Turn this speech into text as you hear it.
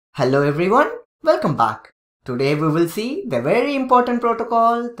Hello everyone, welcome back. Today we will see the very important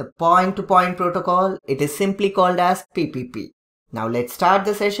protocol, the point-to-point protocol. It is simply called as PPP. Now let's start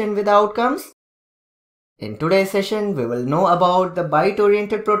the session with the outcomes. In today's session, we will know about the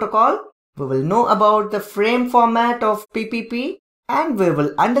byte-oriented protocol, we will know about the frame format of PPP, and we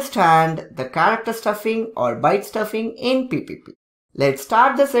will understand the character stuffing or byte stuffing in PPP. Let's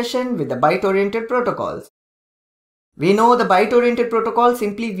start the session with the byte-oriented protocols. We know the byte-oriented protocol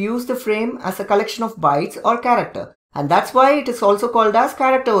simply views the frame as a collection of bytes or character, and that's why it is also called as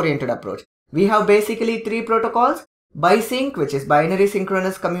character-oriented approach. We have basically three protocols: BySync, which is binary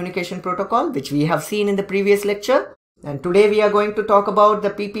synchronous communication protocol, which we have seen in the previous lecture, and today we are going to talk about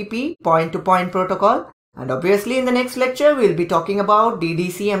the PPP, point-to-point protocol, and obviously in the next lecture we will be talking about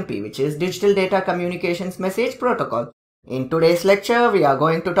DDCMP, which is Digital Data Communications Message Protocol. In today's lecture we are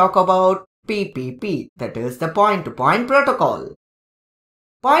going to talk about PPP, that is the point-to-point protocol.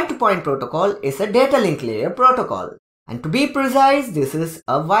 Point-to-point protocol is a data link layer protocol, and to be precise, this is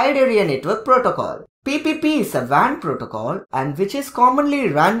a wide area network protocol. PPP is a WAN protocol and which is commonly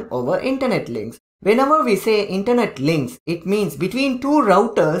run over internet links. Whenever we say internet links, it means between two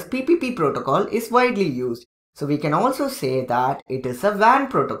routers. PPP protocol is widely used. So we can also say that it is a WAN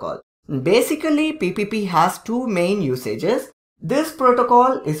protocol. Basically, PPP has two main usages. This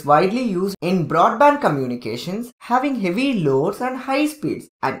protocol is widely used in broadband communications, having heavy loads and high speeds.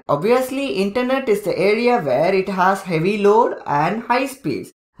 And obviously, internet is the area where it has heavy load and high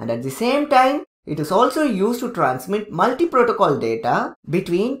speeds. And at the same time, it is also used to transmit multi-protocol data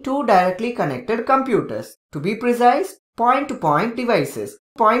between two directly connected computers. To be precise, point-to-point devices.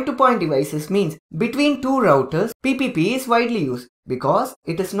 Point-to-point devices means between two routers. PPP is widely used because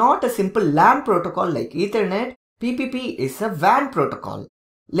it is not a simple LAN protocol like Ethernet. PPP is a WAN protocol.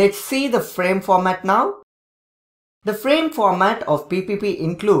 Let's see the frame format now. The frame format of PPP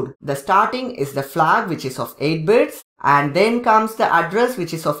include the starting is the flag, which is of 8 bits, and then comes the address,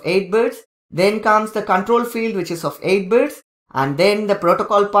 which is of 8 bits, then comes the control field, which is of 8 bits, and then the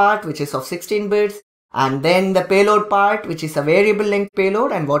protocol part, which is of 16 bits, and then the payload part, which is a variable length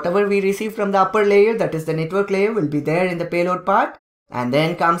payload, and whatever we receive from the upper layer, that is the network layer, will be there in the payload part. And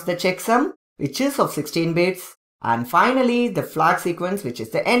then comes the checksum, which is of 16 bits. And finally, the flag sequence, which is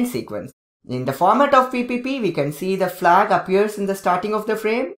the end sequence. In the format of PPP, we can see the flag appears in the starting of the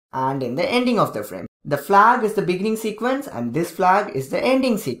frame and in the ending of the frame. The flag is the beginning sequence and this flag is the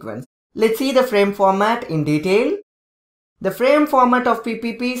ending sequence. Let's see the frame format in detail. The frame format of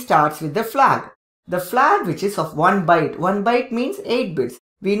PPP starts with the flag. The flag, which is of 1 byte. 1 byte means 8 bits.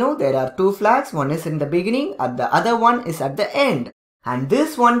 We know there are two flags. One is in the beginning and the other one is at the end. And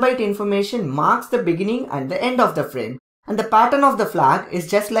this 1 byte information marks the beginning and the end of the frame. And the pattern of the flag is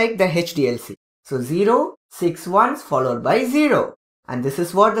just like the HDLC. So 0, 6 ones followed by 0. And this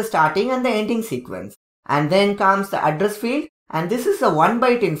is what the starting and the ending sequence. And then comes the address field. And this is a 1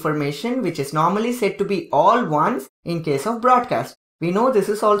 byte information which is normally said to be all ones in case of broadcast. We know this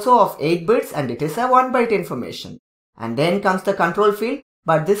is also of 8 bits and it is a 1 byte information. And then comes the control field.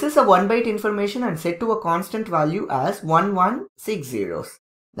 But this is a 1 byte information and set to a constant value as 1160.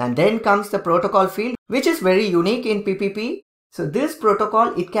 And then comes the protocol field, which is very unique in PPP. So this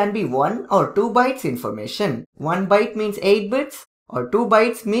protocol, it can be 1 or 2 bytes information. 1 byte means 8 bits or 2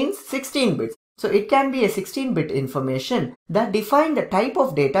 bytes means 16 bits. So it can be a 16-bit information that define the type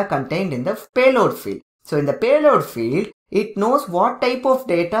of data contained in the payload field. So in the payload field, it knows what type of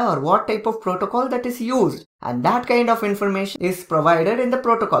data or what type of protocol that is used, and that kind of information is provided in the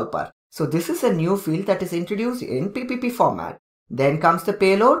protocol part. So this is a new field that is introduced in PPP format. Then comes the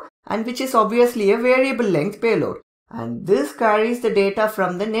payload, and which is obviously a variable length payload, and this carries the data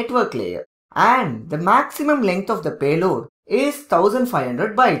from the network layer, and the maximum length of the payload is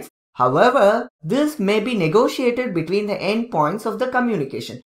 1500 bytes. However, this may be negotiated between the endpoints of the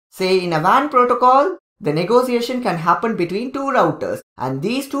communication. Say in a WAN protocol, the negotiation can happen between two routers, and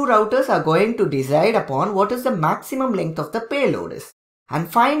these two routers are going to decide upon what is the maximum length of the payload is. And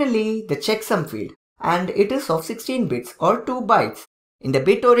finally, the checksum field, and it is of 16 bits or 2 bytes. In the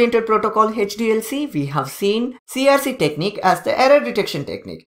bit-oriented protocol HDLC, we have seen CRC technique as the error detection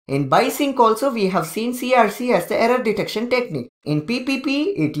technique. In BySync also, we have seen CRC as the error detection technique. In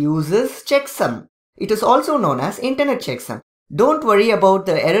PPP, it uses checksum. It is also known as internet checksum. Don't worry about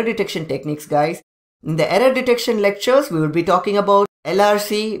the error detection techniques, guys. In the error detection lectures, we will be talking about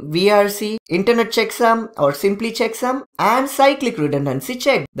LRC, VRC, internet checksum or simply checksum, and cyclic redundancy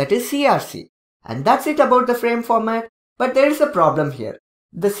check, that is CRC. And that's it about the frame format. But there is a problem here.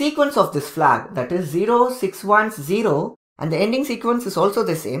 The sequence of this flag, that is 0610, and the ending sequence is also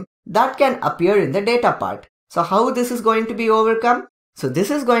the same, that can appear in the data part. So how this is going to be overcome? So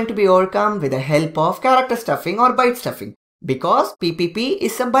this is going to be overcome with the help of character stuffing or byte stuffing, because PPP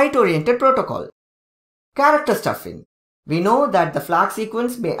is a byte-oriented protocol. Character stuffing. We know that the flag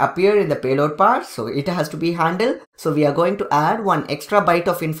sequence may appear in the payload part, so it has to be handled. So we are going to add one extra byte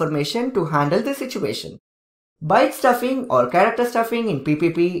of information to handle the situation. Byte stuffing or character stuffing in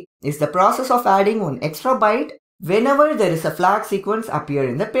PPP is the process of adding one extra byte whenever there is a flag sequence appear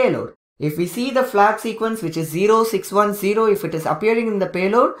in the payload. If we see the flag sequence which is 0610, if it is appearing in the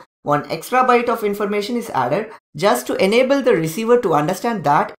payload, one extra byte of information is added just to enable the receiver to understand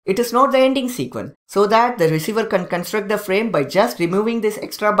that it is not the ending sequence, so that the receiver can construct the frame by just removing this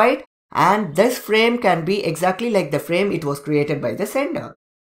extra byte, and this frame can be exactly like the frame it was created by the sender.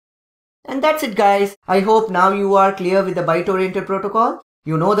 And that's it, guys. I hope now you are clear with the byte-oriented protocol.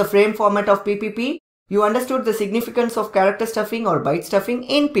 You know the frame format of PPP. You understood the significance of character stuffing or byte stuffing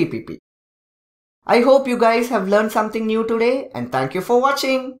in PPP. I hope you guys have learned something new today, and thank you for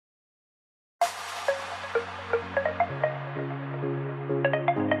watching.